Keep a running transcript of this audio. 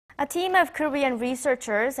A team of Korean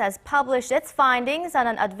researchers has published its findings on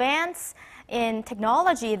an advance in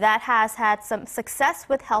technology that has had some success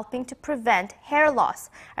with helping to prevent hair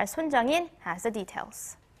loss. Our Sun Jung-in has the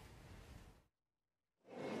details.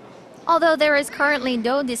 Although there is currently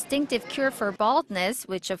no distinctive cure for baldness,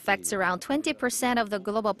 which affects around 20% of the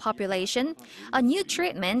global population, a new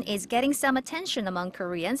treatment is getting some attention among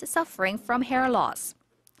Koreans suffering from hair loss.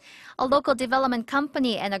 A local development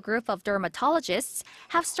company and a group of dermatologists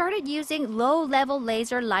have started using low-level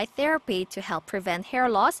laser light therapy to help prevent hair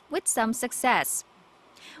loss with some success.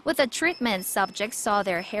 With the treatment, subjects saw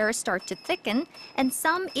their hair start to thicken, and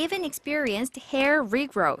some even experienced hair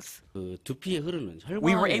regrowth.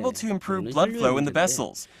 We were able to improve blood flow in the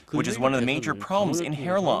vessels, which is one of the major problems in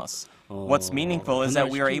hair loss. What's meaningful is that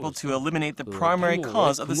we are able to eliminate the primary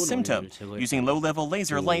cause of the symptom using low-level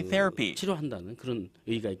laser light therapy.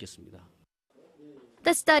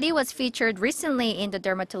 The study was featured recently in the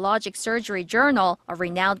Dermatologic Surgery Journal, a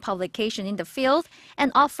renowned publication in the field,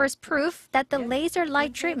 and offers proof that the laser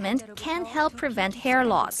light treatment can help prevent hair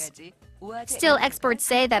loss. Still, experts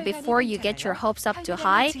say that before you get your hopes up too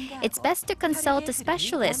high, it's best to consult a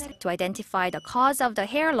specialist to identify the cause of the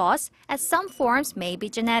hair loss, as some forms may be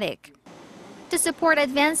genetic. To support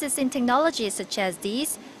advances in technologies such as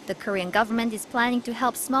these, the Korean government is planning to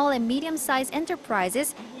help small and medium-sized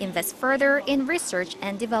enterprises invest further in research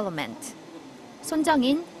and development. Sun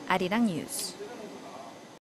Jung-in, Arirang News.